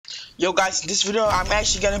Yo guys, in this video I'm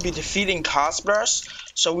actually gonna be defeating cosplayers.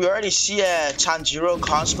 So we already see a Tanjiro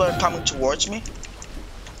cosplayer coming towards me.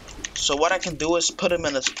 So what I can do is put him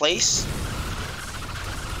in his place.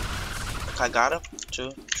 Okay, I got him.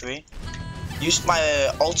 2, 3. Used my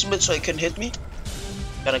ultimate so he couldn't hit me.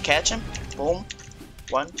 Gonna catch him. Boom.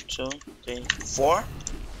 1, 2, 3, 4.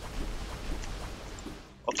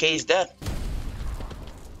 Okay, he's dead.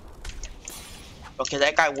 Okay,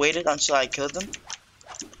 that guy waited until I killed him.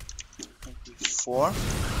 4.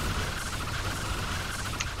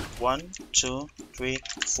 1, 2, 3,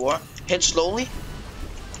 4. Hit slowly.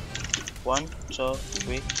 1, 2,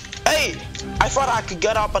 3. Hey! I thought I could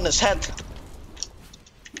get up on his head.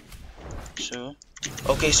 2.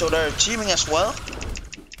 Okay, so they're teaming as well.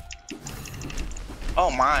 Oh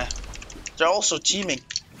my. They're also teaming.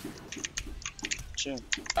 2.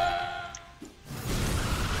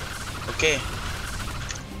 Okay.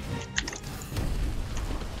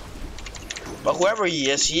 But whoever he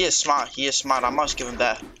is smart. He is smart. I must give him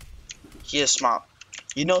that. He is smart.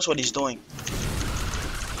 He knows what he's doing.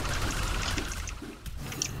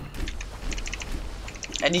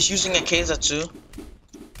 And he's using a Kaiser too.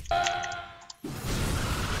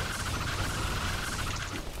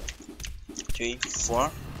 Three,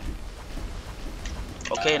 4.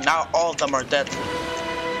 Okay, now all of them are dead.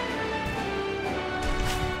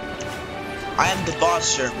 I am the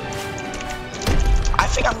boss here. I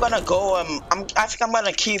think I'm gonna go. I think I'm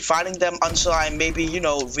gonna keep fighting them until I maybe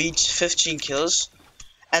reach 15 kills,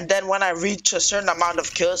 and then when I reach a certain amount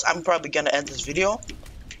of kills, I'm probably gonna end this video.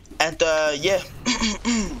 And yeah,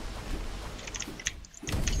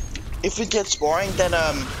 if it gets boring, then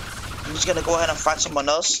I'm just gonna go ahead and find someone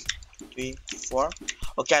else. 3, 4.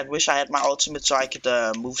 Okay, I wish I had my ultimate so I could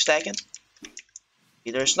move stack it.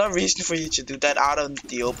 There's no reason for you to do that out in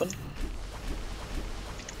the open.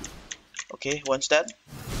 Okay, one's dead.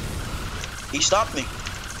 He stopped me.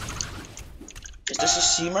 Is this a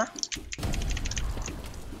seamer?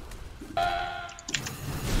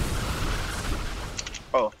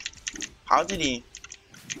 Oh, how did he?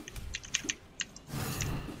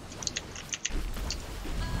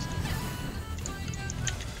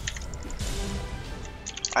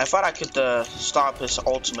 I thought I could stop his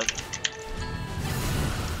ultimate.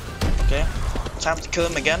 Okay, time to kill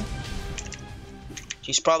him again.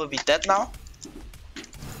 He's probably dead now.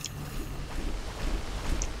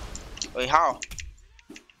 Wait, how?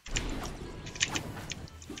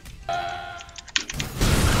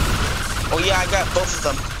 Oh yeah, I got both of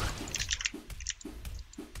them.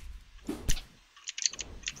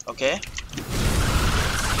 Okay.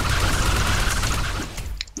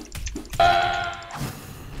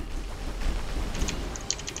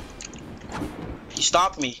 He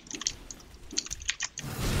stopped me.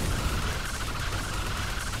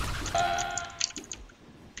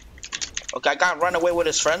 Okay, I gotta run away with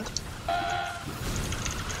his friend.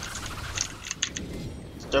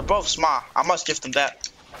 They're both smart. I must give them that.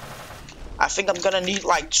 I think I'm gonna need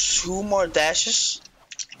like 2 more dashes.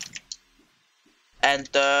 And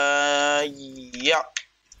yeah,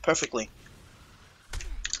 perfectly.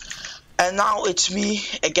 And now it's me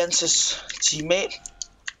against his teammate.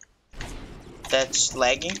 That's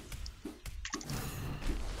lagging.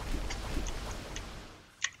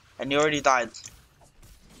 And he already died.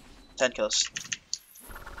 10 kills.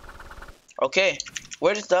 Okay,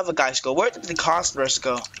 where did the other guys go? Where did the cosplayers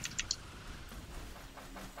go?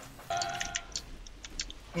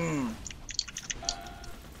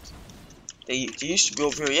 They used to be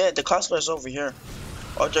over here. Yeah, the cosplayers over here.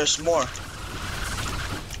 Oh, there's more.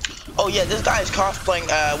 Oh yeah, this guy is cosplaying.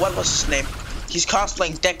 What was his name? He's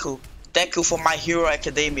cosplaying Deku. Deku from My Hero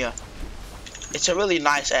Academia. It's a really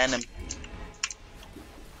nice anime.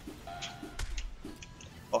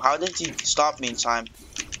 Oh, how did he stop me in time?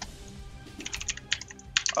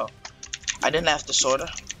 Oh, I didn't have the sword.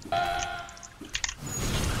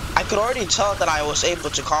 I could already tell that I was able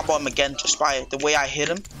to combo him again just by the way I hit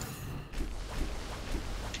him.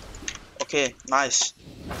 Okay, nice.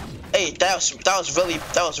 Hey, that was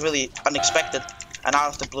really unexpected and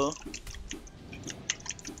out of the blue.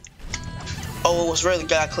 Oh, it was really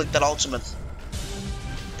good I clicked that ultimate.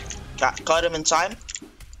 Got him in time.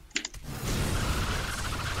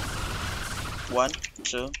 1,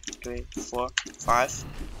 2, 3, 4, 5.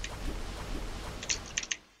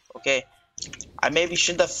 Okay, I maybe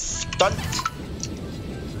should have done.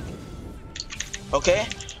 Okay,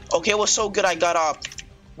 it was so good I got up.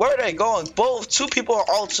 Where are they going? Two people are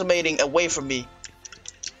ultimating away from me.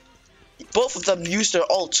 Both of them used their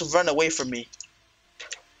ult to run away from me.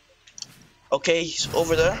 Okay, he's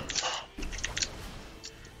over there.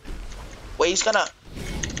 Wait, he's gonna...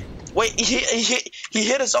 Wait, he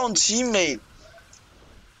hit his own teammate.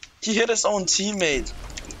 He hit his own teammate.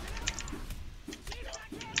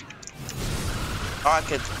 Oh, I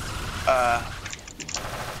could,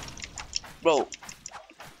 bro.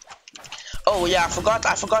 Oh yeah, I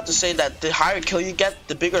forgot to say that the higher kill you get,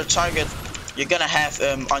 the bigger target you're gonna have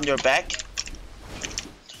on your back.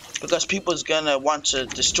 Because people's gonna want to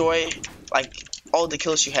destroy like all the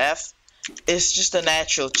kills you have. It's just a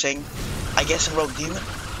natural thing, I guess, in Rogue Demon.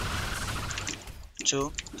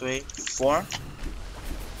 2, 3, 4.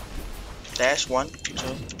 Dash 1,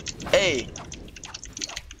 2. Hey.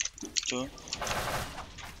 2,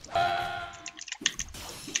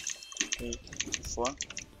 3, 4.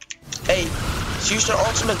 Hey, use their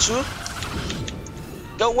ultimate too.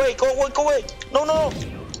 Go away, go away, go away. No, no, no.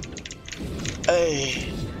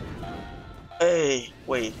 Hey. Hey,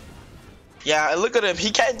 wait. Yeah, look at him.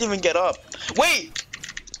 He can't even get up. Wait.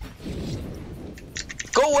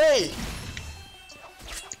 Go away.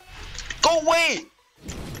 Go away.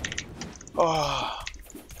 Oh.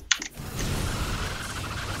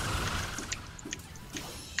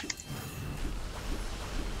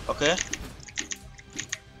 Okay.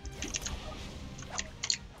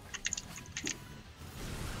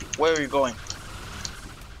 Where are you going?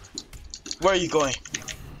 Where are you going?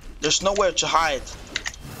 There's nowhere to hide.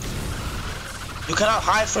 You cannot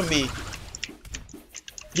hide from me.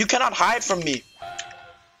 You cannot hide from me.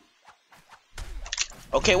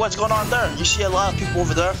 Okay, what's going on there? You see a lot of people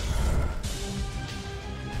over there?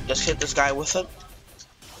 Just hit this guy with it.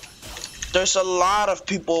 There's a lot of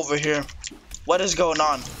people over here. What is going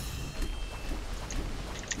on?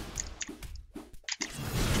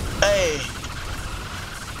 Hey.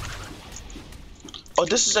 Oh,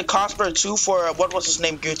 this is a cosplayer too for what was his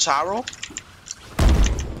name? Gyutaro?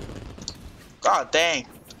 God dang.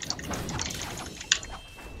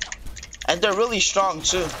 And they're really strong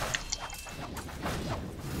too.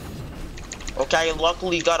 Okay, I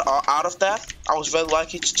luckily got out of that. I was very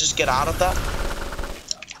lucky to just get out of that.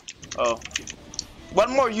 Oh.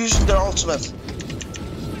 One more using their ultimate.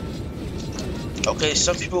 Okay,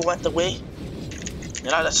 some people went away.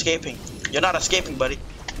 You're not escaping. You're not escaping, buddy.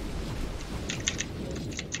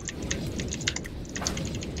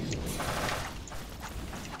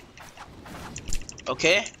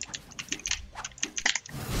 Okay.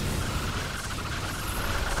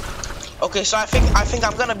 Okay, so I think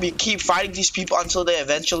I'm gonna keep fighting these people until they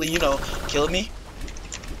eventually, you know, kill me.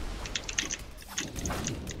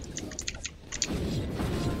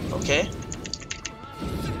 Okay.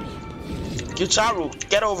 Gyutaro,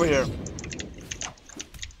 get over here.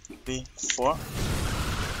 3, 4. I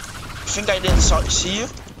think I didn't see you.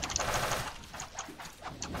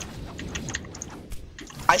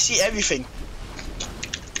 I see everything.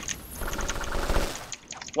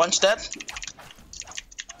 One's dead.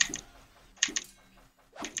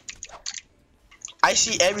 I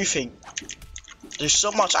see everything. There's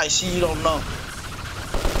so much I see you don't know.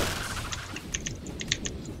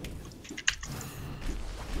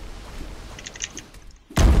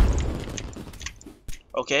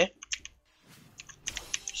 Okay.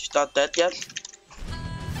 She's not dead yet.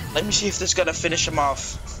 Let me see if this is gonna finish him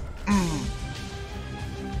off.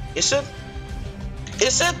 Is it?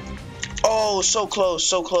 Is it? Oh, so close,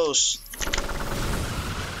 so close.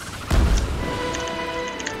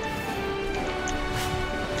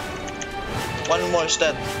 One more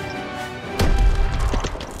step.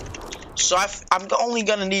 So I'm only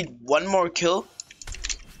gonna need one more kill.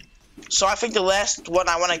 So I think the last one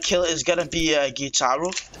I want to kill is gonna be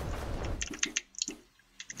Gyutaro.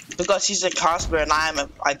 Because he's a cosplayer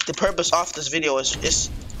and the purpose of this video is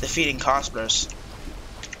defeating cosplayers.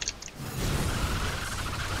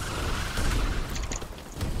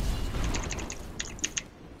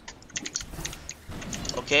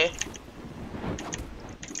 Okay.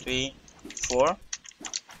 3, 4.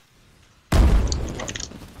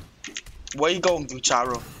 Where you going,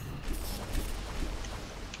 Gyutaro?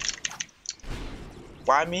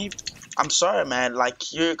 Why me? I'm sorry, man.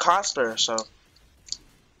 Like, you're a cosplayer, so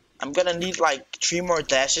I'm gonna need like 3 more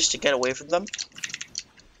dashes to get away from them.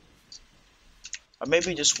 Or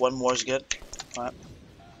maybe just one more is good. Alright.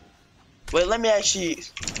 Wait, let me actually.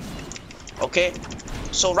 Okay.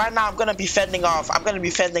 So right now I'm gonna be fending off. I'm gonna be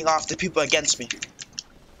fending off the people against me.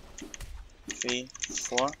 3,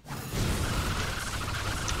 4.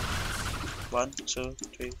 1, 2,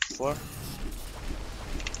 3, 4.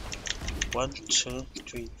 1, 2,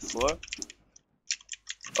 3, 4.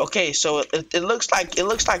 Okay, so it looks like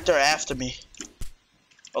they're after me.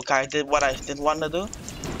 Okay, I did what I didn't want to do.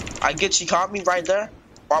 I guess she caught me right there,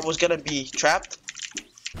 or I was gonna be trapped.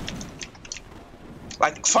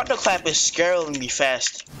 Like, Thunderclap is scarily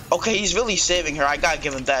fast. Okay, he's really saving her. I gotta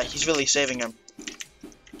give him that. He's really saving him.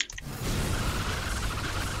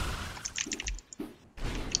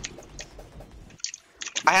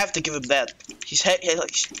 I have to give him that.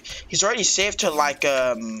 He's already saved her like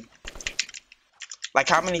how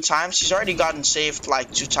many times? He's already gotten saved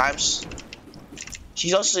like 2 times.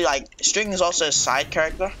 She's also like String is also a side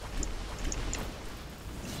character.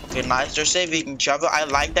 Okay, nice. They're saving each other. I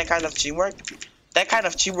like that kind of teamwork. That kind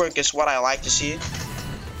of teamwork is what I like to see.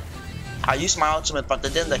 I used my ultimate, but I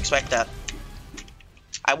didn't expect that.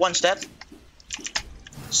 I once that.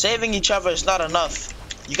 Saving each other is not enough.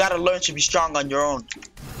 You gotta learn to be strong on your own.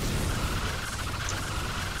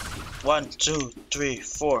 1, 2, 3,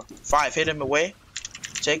 4, 5. Hit him away.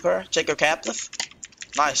 Take her captive.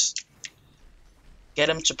 Nice. Get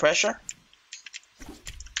him to pressure.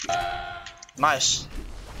 Nice.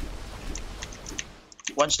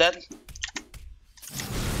 One's dead.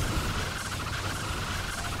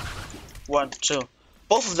 1, 2.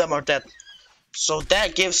 Both of them are dead. So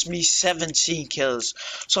that gives me 17 kills.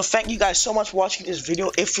 So thank you guys so much for watching this video.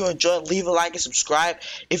 If you enjoyed, leave a like and subscribe.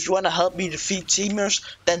 If you want to help me defeat teamers,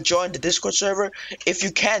 then join the Discord server. If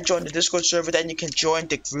you can't join the Discord server, then you can join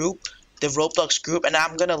the group, the Roblox group, and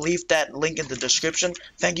I'm gonna leave that link in the description.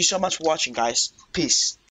 Thank you so much for watching, guys. Peace.